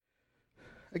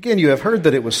Again, you have heard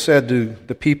that it was said to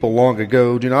the people long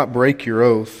ago, do not break your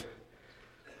oath,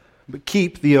 but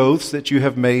keep the oaths that you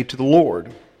have made to the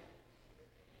Lord.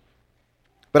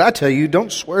 But I tell you,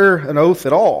 don't swear an oath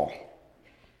at all,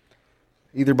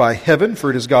 either by heaven, for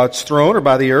it is God's throne, or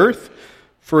by the earth,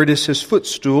 for it is his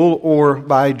footstool, or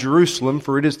by Jerusalem,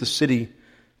 for it is the city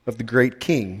of the great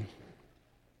King.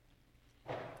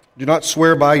 Do not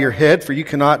swear by your head, for you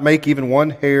cannot make even one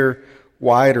hair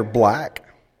white or black.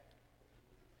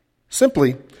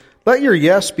 Simply, let your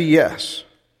yes be yes,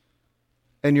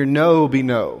 and your no be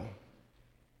no.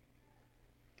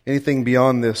 Anything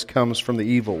beyond this comes from the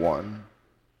evil one.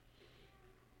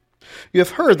 You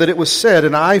have heard that it was said,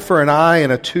 an eye for an eye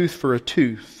and a tooth for a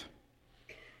tooth.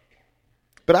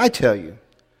 But I tell you,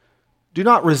 do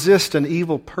not resist an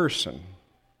evil person.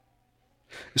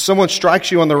 If someone strikes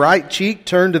you on the right cheek,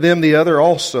 turn to them the other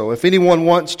also. If anyone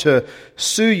wants to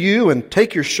sue you and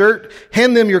take your shirt,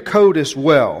 hand them your coat as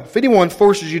well. If anyone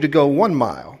forces you to go 1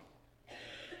 mile,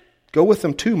 go with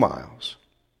them 2 miles.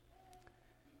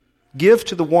 Give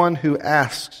to the one who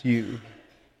asks you,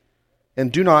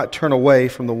 and do not turn away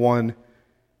from the one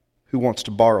who wants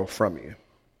to borrow from you.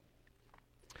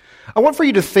 I want for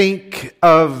you to think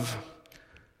of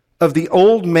the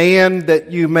old man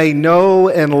that you may know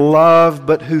and love,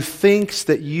 but who thinks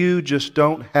that you just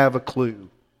don't have a clue.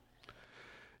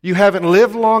 You haven't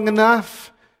lived long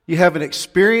enough. You haven't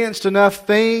experienced enough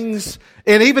things.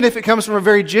 And even if it comes from a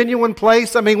very genuine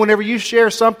place, I mean, whenever you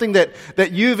share something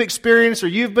that you've experienced or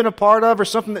you've been a part of or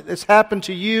something that has happened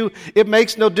to you, it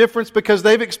makes no difference because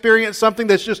they've experienced something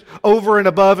that's just over and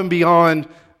above and beyond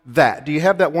that. Do you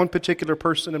have that one particular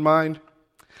person in mind?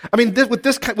 I mean, with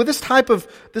this type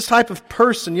of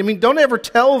person, I mean, don't ever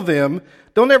tell them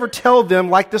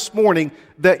like this morning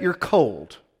that you're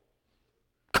cold.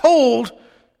 Cold?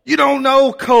 You don't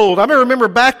know cold. I remember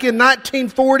back in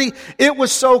 1940, it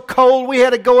was so cold we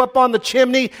had to go up on the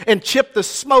chimney and chip the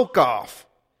smoke off.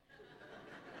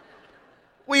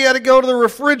 We had to go to the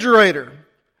refrigerator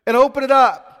and open it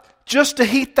up just to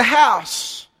heat the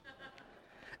house.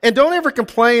 And don't ever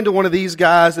complain to one of these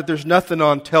guys that there's nothing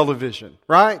on television,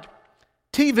 right?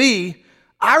 TV,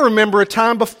 I remember a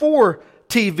time before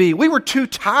TV. We were too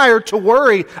tired to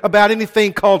worry about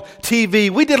anything called TV.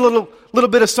 We did a little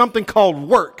bit of something called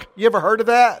work. You ever heard of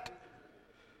that?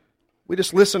 We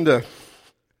just listened to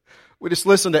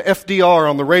FDR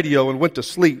on the radio and went to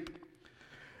sleep.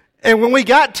 And when we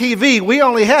got TV, we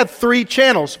only had 3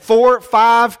 channels, 4,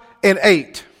 5, and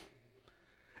 8.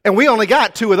 And we only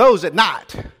got 2 of those at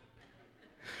night.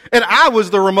 And I was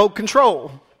the remote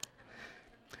control.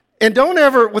 And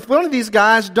with one of these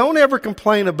guys, don't ever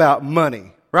complain about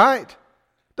money, right?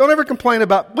 Don't ever complain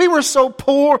about, we were so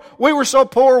poor,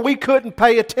 we couldn't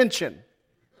pay attention.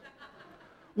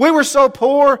 We were so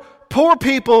poor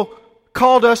people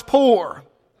called us poor.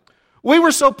 We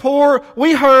were so poor,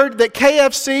 we heard that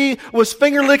KFC was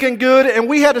finger licking good and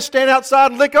we had to stand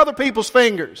outside and lick other people's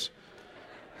fingers.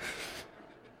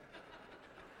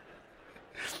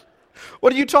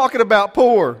 What are you talking about,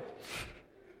 poor?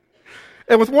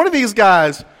 And with one of these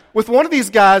guys,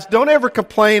 don't ever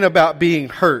complain about being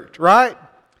hurt, right?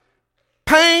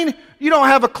 Pain, you don't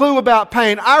have a clue about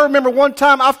pain. I remember one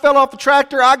time I fell off the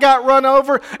tractor, I got run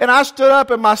over, and I stood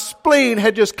up and my spleen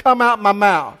had just come out my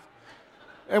mouth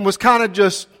and was kind of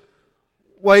just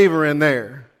wavering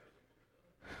there.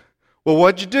 Well,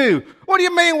 what'd you do? What do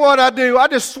you mean what I do? I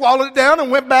just swallowed it down and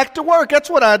went back to work. That's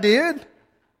what I did.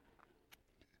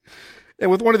 And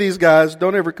with one of these guys,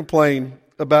 don't ever complain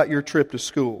about your trip to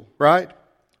school, right?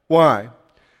 Why?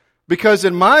 Because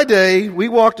in my day, we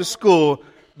walked to school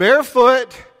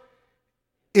barefoot,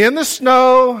 in the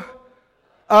snow,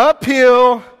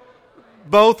 uphill,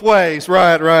 both ways.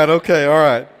 Right, okay, all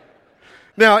right.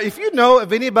 Now, if you know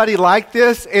of anybody like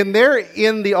this and they're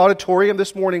in the auditorium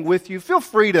this morning with you, feel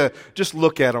free to just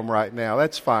look at them right now.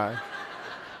 That's fine.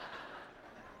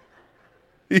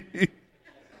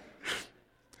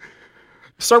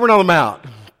 Sermon on the Mount.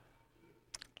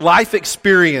 Life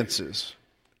experiences.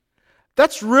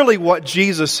 That's really what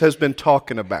Jesus has been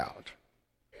talking about.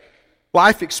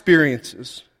 Life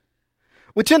experiences.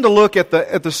 We tend to look at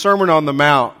the Sermon on the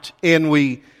Mount and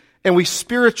we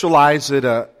spiritualize it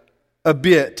a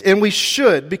bit, and we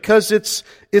should, because it's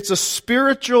a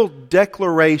spiritual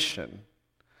declaration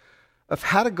of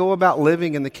how to go about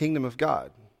living in the kingdom of God.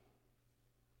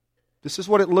 This is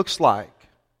what it looks like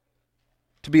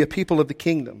to be a people of the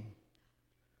kingdom.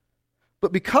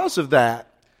 But because of that,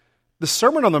 the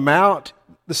Sermon on the Mount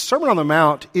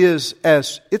is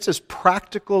as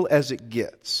practical as it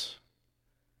gets.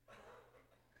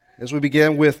 As we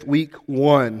began with week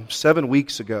 1, 7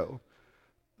 weeks ago,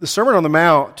 The Sermon on the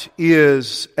Mount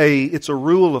it's a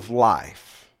rule of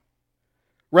life.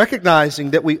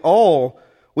 Recognizing that we all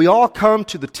come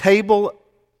to the table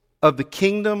of the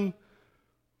kingdom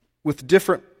with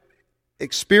different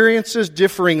experiences,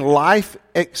 differing life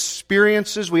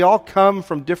experiences. We all come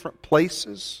from different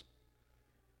places,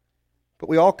 but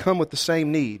we all come with the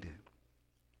same need.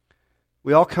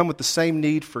 We all come with the same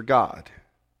need for God.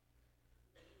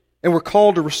 And we're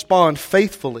called to respond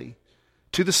faithfully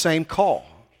to the same call,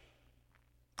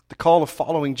 the call of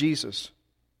following Jesus.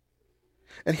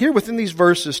 And here within these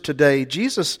verses today,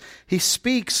 Jesus, He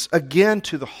speaks again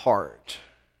to the heart.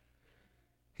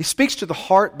 He speaks to the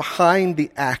heart behind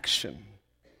the action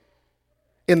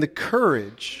and the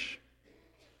courage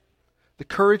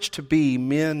to be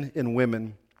men and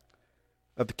women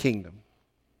of the kingdom.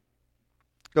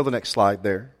 Go to the next slide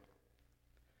there.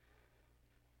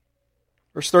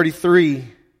 Verse 33,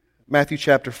 Matthew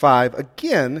chapter 5.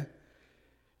 Again,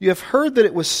 you have heard that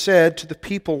it was said to the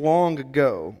people long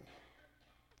ago,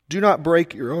 do not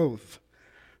break your oath,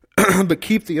 but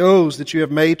keep the oaths that you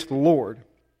have made to the Lord.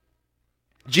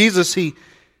 Jesus, He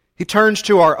turns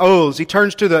to our oaths. He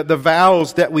turns to the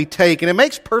vows that we take. And it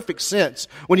makes perfect sense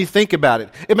when you think about it.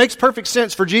 It makes perfect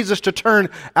sense for Jesus to turn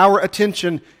our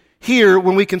attention here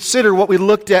when we consider what we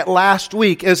looked at last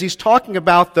week as He's talking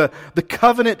about the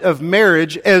covenant of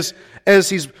marriage, as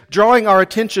He's drawing our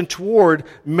attention toward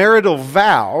marital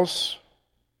vows.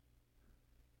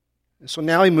 And so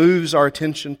now He moves our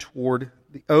attention toward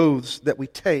the oaths that we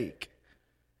take.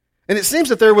 And it seems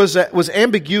that there was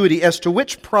ambiguity as to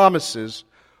which promises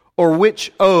or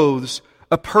which oaths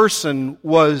a person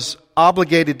was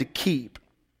obligated to keep.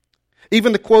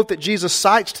 Even the quote that Jesus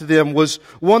cites to them was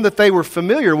one that they were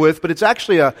familiar with, but it's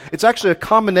actually a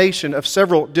combination of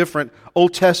several different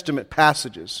Old Testament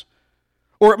passages.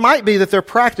 Or it might be that their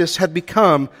practice had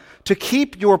become to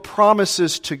keep your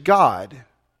promises to God.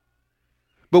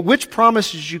 But which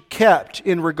promises you kept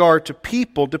in regard to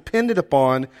people depended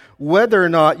upon whether or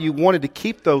not you wanted to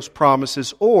keep those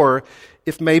promises, or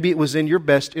if maybe it was in your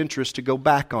best interest to go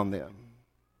back on them.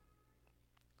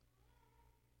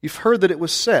 You've heard that it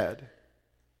was said.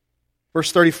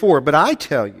 Verse 34, but I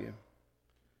tell you,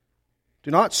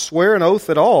 do not swear an oath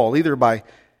at all, either by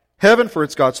heaven, for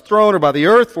it's God's throne, or by the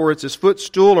earth, for it's His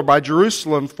footstool, or by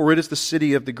Jerusalem, for it is the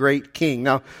city of the great King.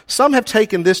 Now, some have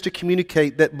taken this to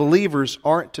communicate that believers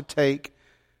aren't to take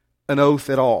an oath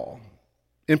at all.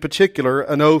 In particular,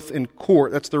 an oath in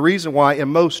court. That's the reason why in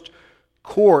most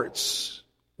courts,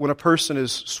 when a person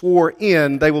is swore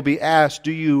in, they will be asked,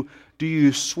 do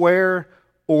you swear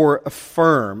or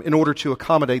affirm, in order to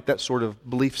accommodate that sort of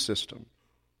belief system.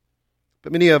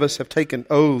 But many of us have taken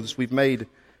oaths, we've made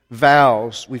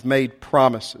vows, we've made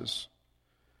promises.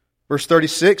 Verse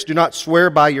 36, do not swear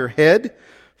by your head,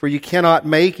 for you cannot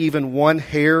make even one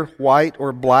hair white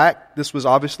or black. This was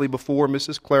obviously before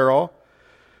Mrs. Clairol.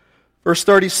 Verse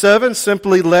 37,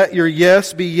 simply let your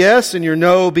yes be yes and your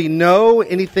no be no.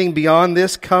 Anything beyond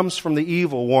this comes from the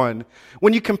evil one.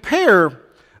 When you compare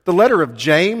the letter of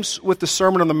James with the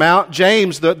Sermon on the Mount,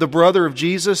 James, the brother of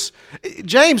Jesus,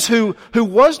 James, who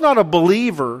was not a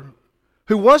believer,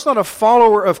 who was not a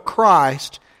follower of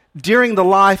Christ during the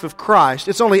life of Christ.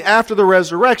 It's only after the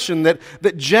resurrection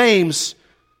that James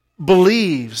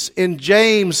believes, and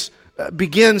James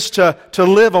begins to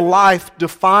live a life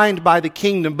defined by the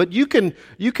kingdom. But you can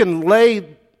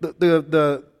lay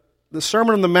the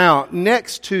Sermon on the Mount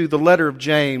next to the letter of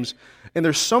James, and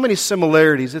there's so many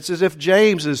similarities. It's as if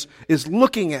James is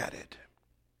looking at it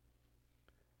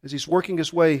as he's working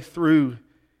his way through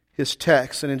his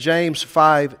text. And in James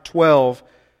 5:12,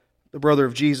 the brother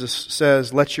of Jesus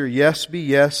says, let your yes be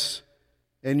yes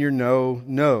and your no,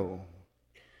 no.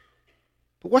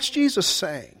 But what's Jesus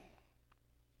saying?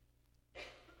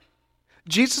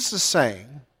 Jesus is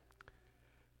saying,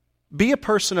 be a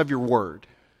person of your word.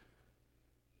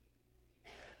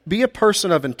 Be a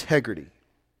person of integrity.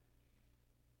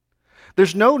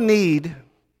 There's no need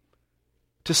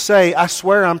to say, I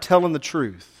swear I'm telling the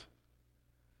truth.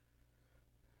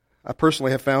 I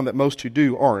personally have found that most who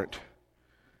do aren't.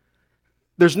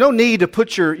 There's no need to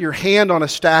put your hand on a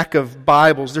stack of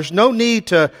Bibles. There's no need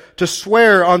to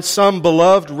swear on some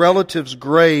beloved relative's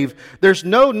grave. There's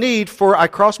no need for, I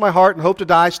cross my heart and hope to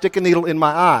die, stick a needle in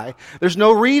my eye. There's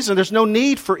no reason, there's no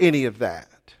need for any of that.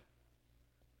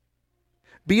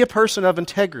 Be a person of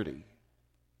integrity.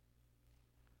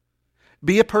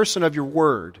 Be a person of your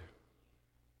word.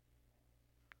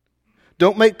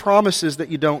 Don't make promises that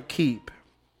you don't keep.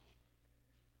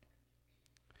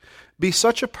 Be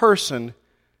such a person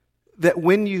that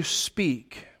when you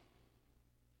speak,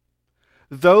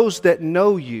 those that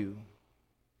know you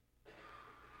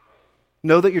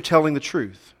know that you're telling the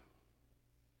truth.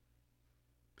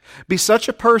 Be such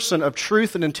a person of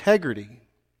truth and integrity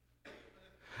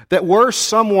that were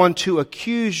someone to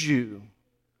accuse you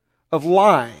of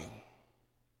lying,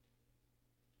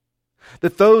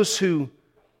 that those who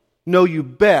know you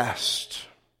best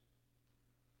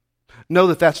know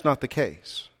that that's not the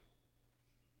case.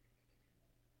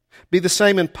 Be the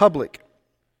same in public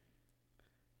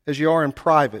as you are in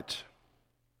private.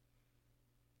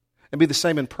 And be the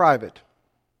same in private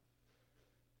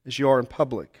as you are in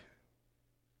public.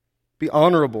 Be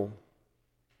honorable.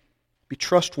 Be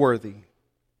trustworthy.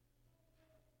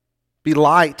 Be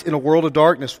light in a world of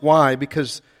darkness. Why?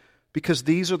 Because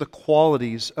these are the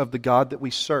qualities of the God that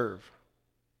we serve.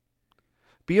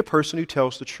 Be a person who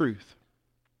tells the truth.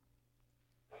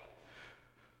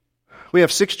 We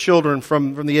have 6 children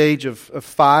from the age of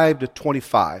 5 to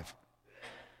 25.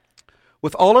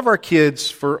 With all of our kids,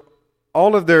 for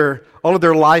all of their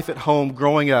life at home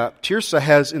growing up, Tirsa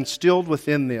has instilled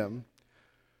within them,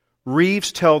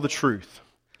 Reeves tell the truth.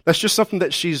 That's just something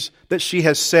that she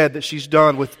has said, that she's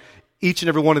done with each and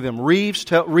every one of them. Reeves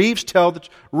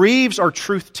are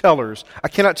truth tellers. I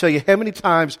cannot tell you how many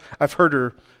times I've heard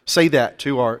her say that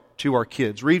to our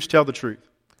kids. Reeves tell the truth.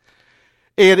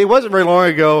 And it wasn't very long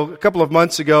ago, a couple of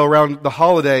months ago, around the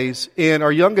holidays, and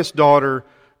our youngest daughter,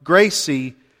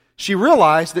 Gracie, she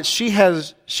realized that she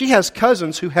has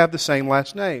cousins who have the same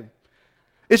last name.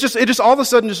 It just all of a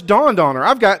sudden just dawned on her.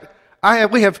 I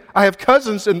have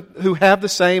cousins who have the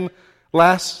same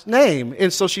last name.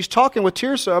 And so she's talking with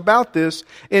Tirsa about this,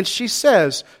 and she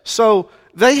says, so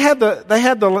they have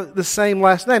the same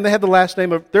last name. They have the last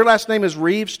name of their last name is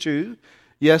Reeves too.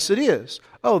 Yes, it is.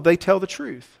 Oh, they tell the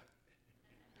truth.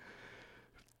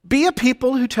 Be a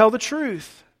people who tell the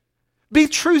truth. Be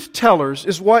truth tellers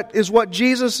is what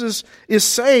Jesus is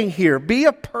saying here. Be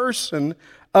a person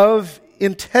of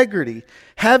integrity.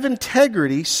 Have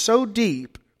integrity so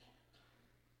deep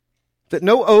that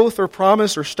no oath or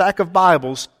promise or stack of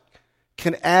Bibles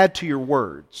can add to your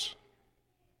words.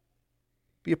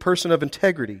 Be a person of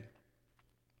integrity.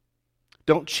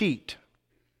 Don't cheat.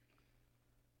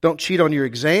 Don't cheat on your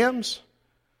exams.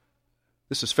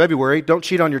 This is February. Don't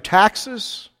cheat on your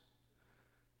taxes.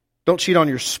 Don't cheat on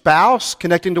your spouse,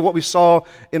 connecting to what we saw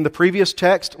in the previous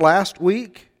text last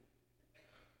week.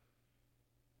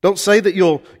 Don't say that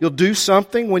you'll do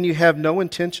something when you have no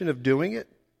intention of doing it.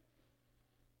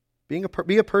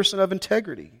 Be a person of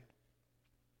integrity.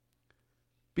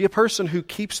 Be a person who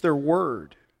keeps their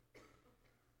word.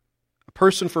 A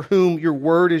person for whom your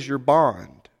word is your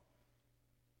bond.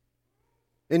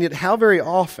 And yet, how very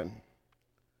often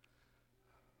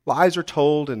lies are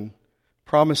told and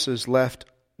promises left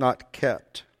not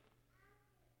kept.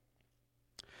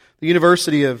 The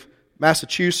University of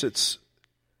Massachusetts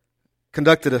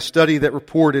conducted a study that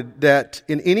reported that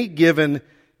in any given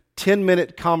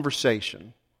 10-minute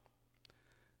conversation,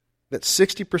 that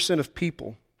 60% of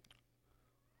people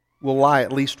will lie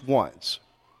at least once.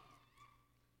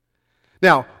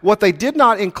 Now, what they did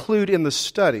not include in the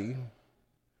study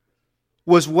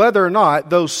was whether or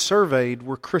not those surveyed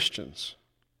were Christians.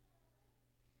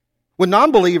 When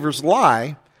non-believers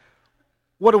lie,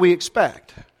 what do we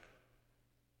expect?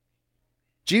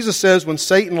 Jesus says when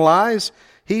Satan lies,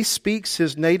 he speaks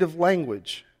his native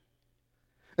language.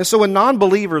 And so when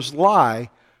non-believers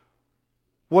lie,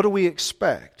 what do we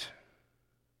expect?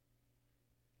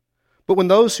 But when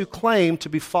those who claim to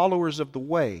be followers of the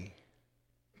way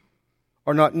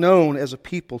are not known as a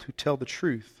people who tell the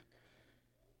truth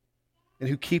and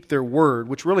who keep their word,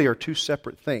 which really are two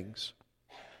separate things.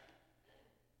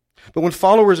 But when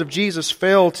followers of Jesus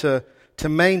fail to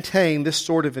maintain this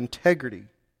sort of integrity,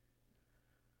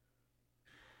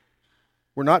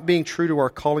 we're not being true to our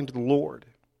calling to the Lord.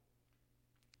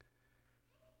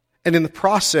 And in the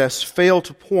process, fail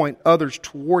to point others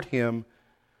toward Him,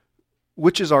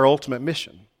 which is our ultimate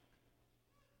mission.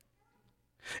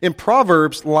 In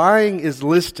Proverbs, lying is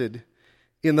listed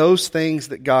in those things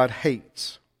that God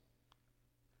hates.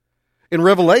 In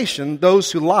Revelation,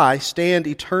 those who lie stand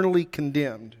eternally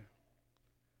condemned.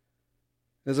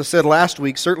 As I said last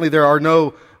week, certainly there are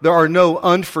no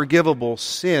unforgivable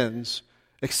sins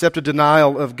except a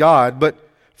denial of God, but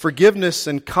forgiveness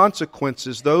and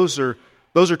consequences, those are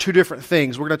two different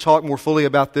things. We're going to talk more fully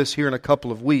about this here in a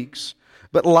couple of weeks.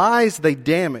 But lies, they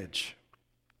damage.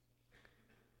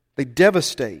 They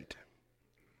devastate.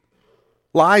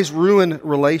 Lies ruin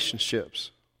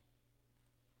relationships,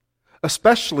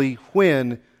 especially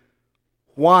when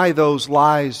why those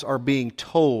lies are being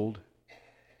told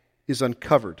is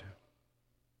uncovered.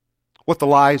 What the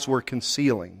lies were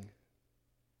concealing.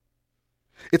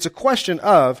 It's a question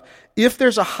of if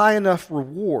there's a high enough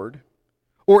reward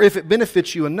or if it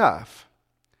benefits you enough.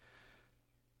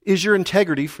 Is your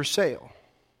integrity for sale?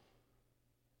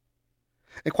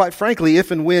 And quite frankly,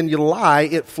 if and when you lie,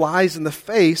 it flies in the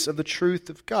face of the truth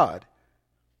of God.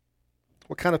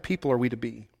 What kind of people are we to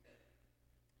be?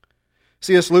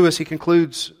 C.S. Lewis, he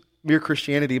concludes Mere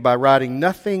Christianity by writing,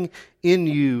 "Nothing in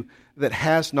you that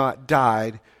has not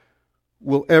died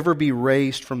will ever be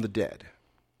raised from the dead."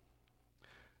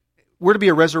 We're to be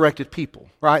a resurrected people,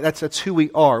 right? That's who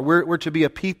we are. We're to be a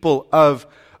people of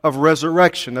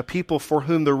resurrection, a people for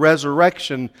whom the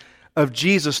resurrection of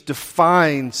Jesus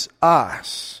defines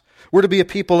us. We're to be a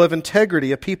people of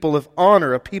integrity, a people of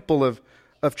honor, a people of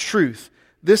truth.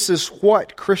 This is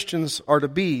what Christians are to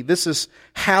be. This is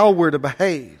how we're to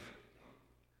behave.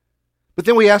 But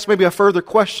then we ask maybe a further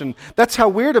question. That's how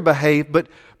we're to behave, but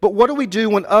what do we do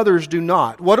when others do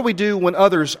not? What do we do when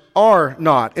others are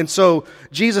not? And so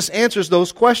Jesus answers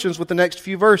those questions with the next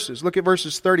few verses. Look at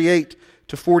verses 38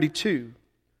 to 42.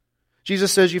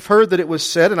 Jesus says, "You've heard that it was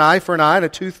said, an eye for an eye and a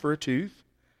tooth for a tooth.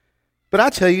 But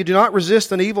I tell you, do not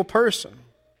resist an evil person.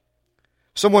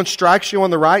 Someone strikes you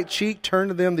on the right cheek, turn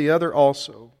to them the other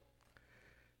also.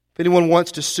 If anyone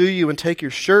wants to sue you and take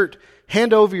your shirt,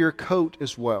 hand over your coat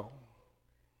as well.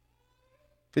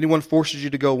 If anyone forces you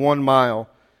to go 1 mile,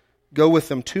 go with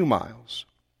them 2 miles.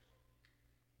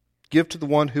 Give to the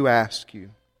one who asks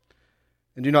you,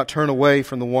 and do not turn away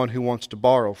from the one who wants to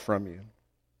borrow from you."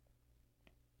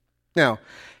 Now,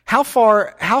 how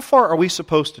far are we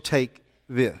supposed to take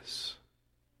this?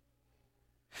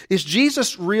 Is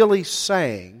Jesus really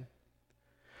saying,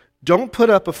 don't put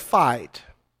up a fight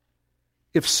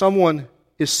if someone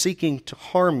is seeking to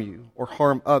harm you or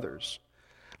harm others?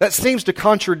 That seems to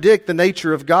contradict the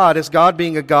nature of God as God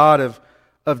being a God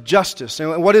of justice.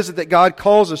 And what is it that God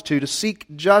calls us to? To seek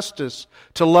justice,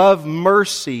 to love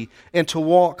mercy, and to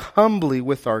walk humbly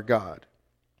with our God.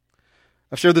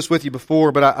 I've shared this with you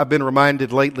before, but I've been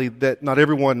reminded lately that not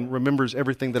everyone remembers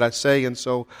everything that I say, and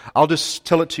so I'll just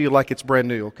tell it to you like it's brand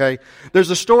new, okay? There's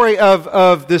a story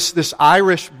of this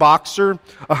Irish boxer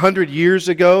 100 years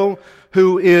ago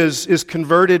who is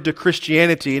converted to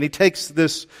Christianity, and he takes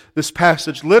this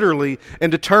passage literally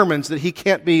and determines that he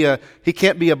can't be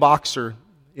a boxer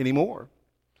anymore.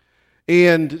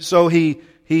 And so he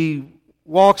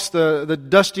walks the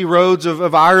dusty roads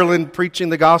of Ireland preaching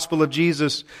the gospel of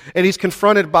Jesus, and he's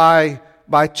confronted by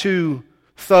 2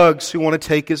 thugs who want to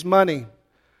take his money.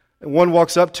 And one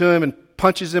walks up to him and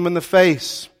punches him in the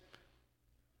face,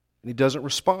 and he doesn't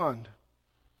respond.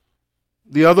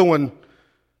 The other one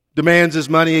demands his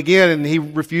money again, and he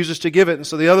refuses to give it, and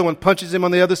so the other one punches him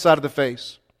on the other side of the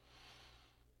face.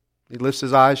 He lifts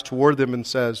his eyes toward them and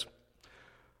says,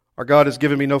 "Our God has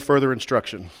given me no further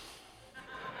instruction."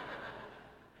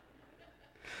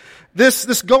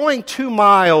 This going 2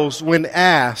 miles when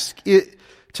asked,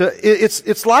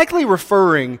 it's likely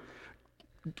referring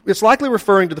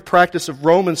to the practice of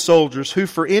Roman soldiers who,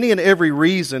 for any and every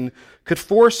reason, could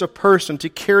force a person to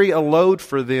carry a load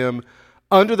for them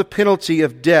under the penalty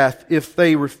of death if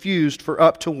they refused for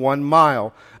up to 1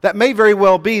 mile. That may very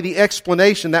well be the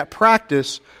explanation, that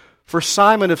practice, for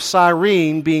Simon of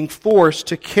Cyrene being forced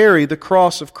to carry the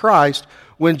cross of Christ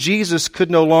when Jesus could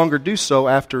no longer do so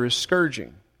after his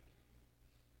scourging.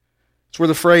 It's where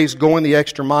the phrase "going the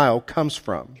extra mile" comes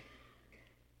from.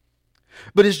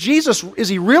 But is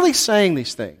he really saying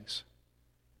these things?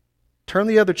 Turn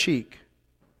the other cheek.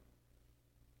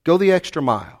 Go the extra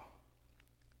mile.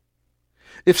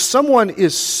 If someone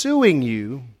is suing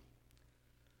you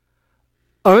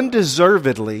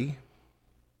undeservedly,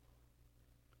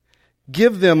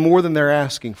 give them more than they're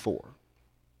asking for.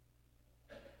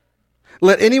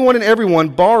 Let anyone and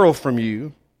everyone borrow from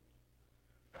you,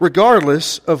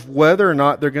 regardless of whether or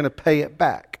not they're going to pay it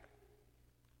back.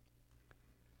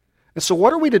 And so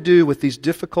what are we to do with these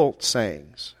difficult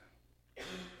sayings?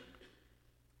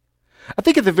 I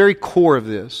think at the very core of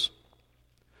this,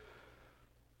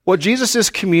 what Jesus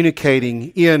is communicating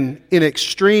in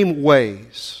extreme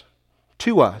ways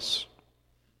to us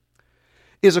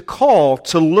is a call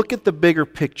to look at the bigger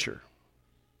picture.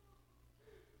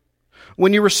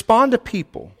 When you respond to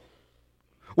people,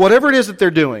 whatever it is that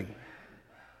they're doing,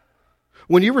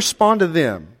 when you respond to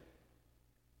them,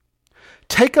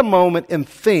 take a moment and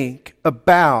think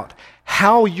about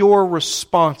how your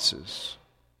responses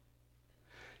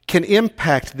can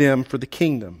impact them for the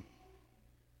kingdom.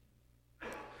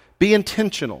 Be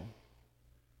intentional.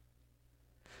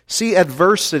 See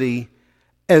adversity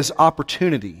as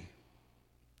opportunity.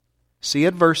 See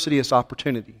adversity as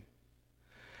opportunity.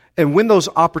 And when those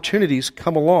opportunities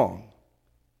come along,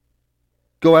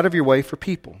 go out of your way for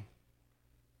people.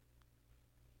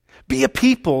 Be a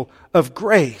people of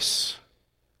grace.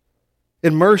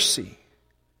 and mercy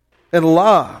and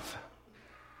love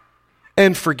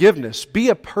and forgiveness. Be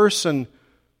a person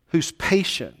who's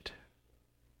patient.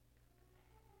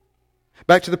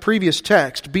 Back to the previous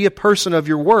text, be a person of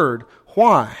your word.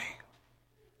 Why?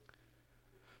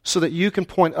 So that you can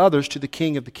point others to the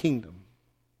King of the kingdom.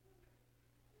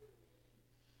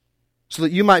 So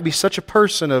that you might be such a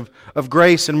person of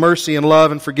grace and mercy and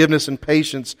love and forgiveness and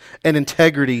patience and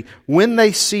integrity when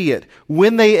they see it,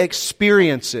 when they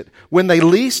experience it, when they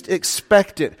least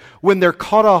expect it, when they're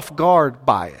caught off guard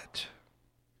by it.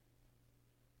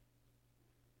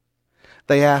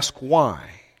 They ask why.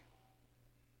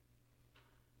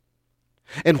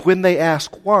 And when they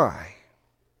ask why,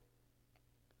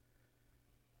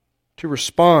 to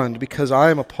respond, because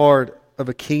I am a part of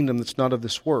a kingdom that's not of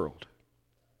this world.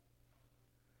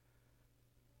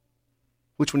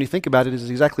 Which, when you think about it, is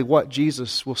exactly what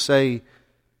Jesus will say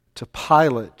to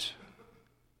Pilate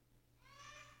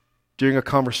during a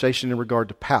conversation in regard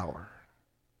to power.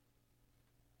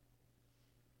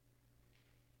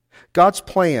 God's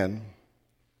plan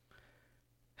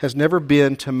has never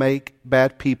been to make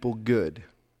bad people good.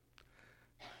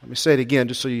 Let me say it again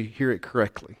just so you hear it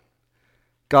correctly.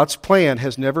 God's plan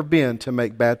has never been to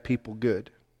make bad people good.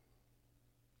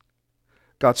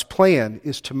 God's plan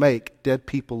is to make dead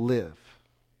people live.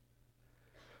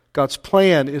 God's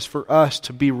plan is for us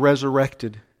to be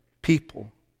resurrected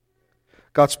people.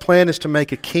 God's plan is to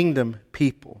make a kingdom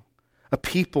people, a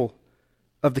people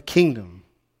of the kingdom.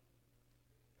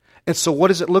 And so what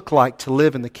does it look like to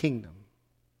live in the kingdom?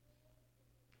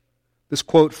 This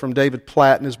quote from David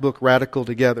Platt in his book Radical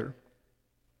Together.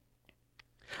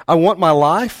 I want my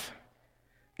life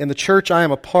and the church I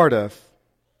am a part of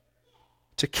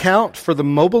to count for the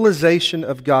mobilization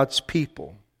of God's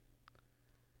people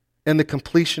and the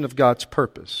completion of God's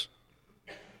purpose.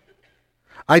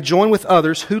 I join with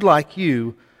others who, like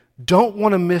you, don't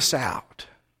want to miss out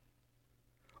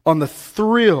on the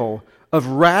thrill of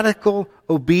radical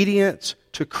obedience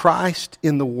to Christ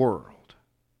in the world,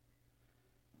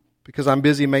 because I'm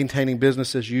busy maintaining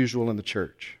business as usual in the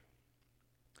church.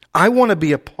 I want to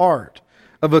be a part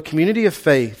of a community of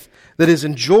faith that is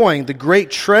enjoying the great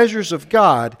treasures of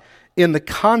God in the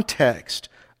context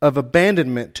of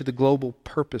abandonment to the global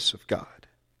purpose of God.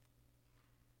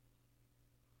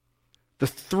 The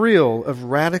thrill of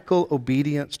radical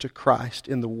obedience to Christ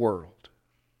in the world.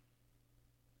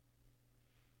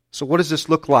 So what does this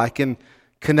look like in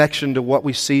connection to what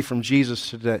we see from Jesus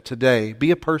today?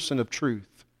 Be a person of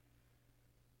truth.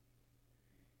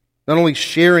 Not only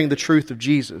sharing the truth of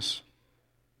Jesus,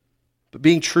 but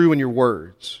being true in your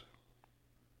words.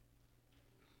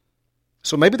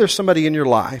 So maybe there's somebody in your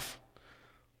life,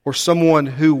 or someone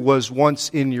who was once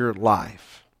in your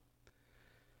life,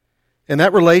 and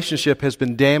that relationship has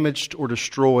been damaged or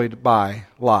destroyed by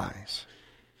lies.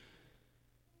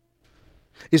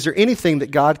 Is there anything that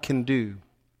God can do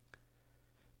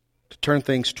to turn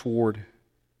things toward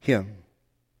Him?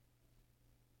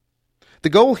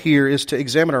 The goal here is to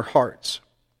examine our hearts,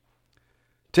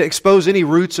 to expose any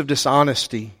roots of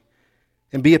dishonesty,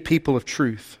 and be a people of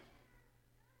truth.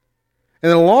 And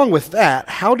then along with that,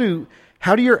 how do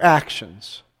your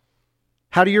actions,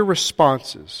 how do your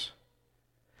responses,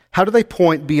 how do they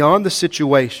point beyond the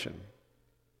situation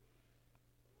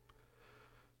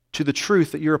to the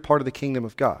truth that you're a part of the kingdom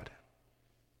of God?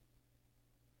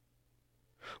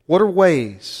 What are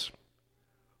ways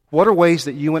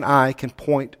that you and I can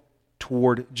point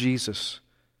toward Jesus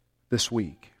this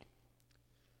week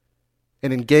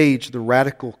and engage the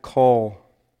radical call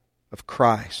of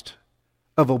Christ,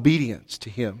 of obedience to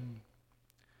Him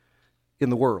in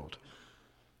the world?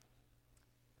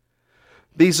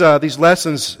 These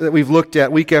lessons that we've looked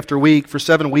at week after week for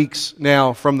 7 weeks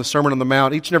now from the Sermon on the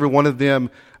Mount, each and every one of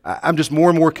them, I'm just more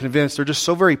and more convinced they're just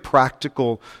so very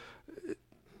practical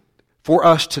for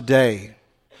us today.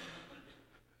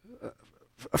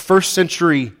 A first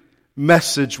century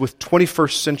message with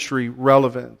 21st century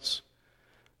relevance,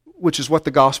 which is what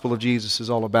the gospel of Jesus is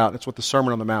all about. It's what the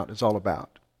Sermon on the Mount is all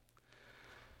about.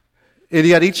 And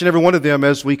yet each and every one of them,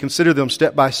 as we consider them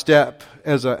step by step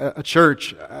as a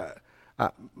church,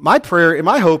 my prayer and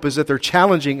my hope is that they're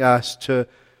challenging us to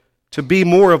be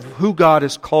more of who God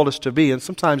has called us to be. And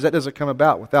sometimes that doesn't come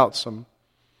about without some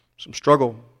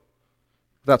struggle,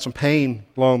 without some pain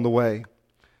along the way,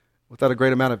 without a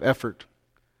great amount of effort,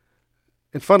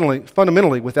 and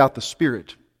fundamentally without the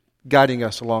Spirit guiding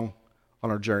us along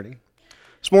on our journey.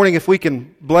 This morning, if we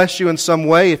can bless you in some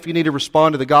way, if you need to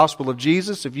respond to the gospel of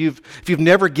Jesus, if you've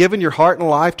never given your heart and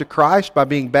life to Christ by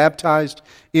being baptized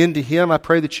into Him, I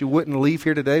pray that you wouldn't leave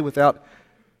here today without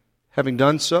having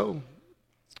done so.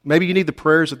 Maybe you need the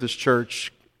prayers of this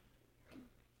church.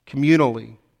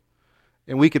 communally,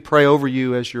 and we could pray over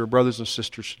you as your brothers and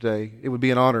sisters today, it would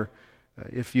be an honor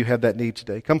if you had that need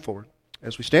today. Come forward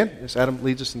as we stand, as Adam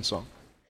leads us in song.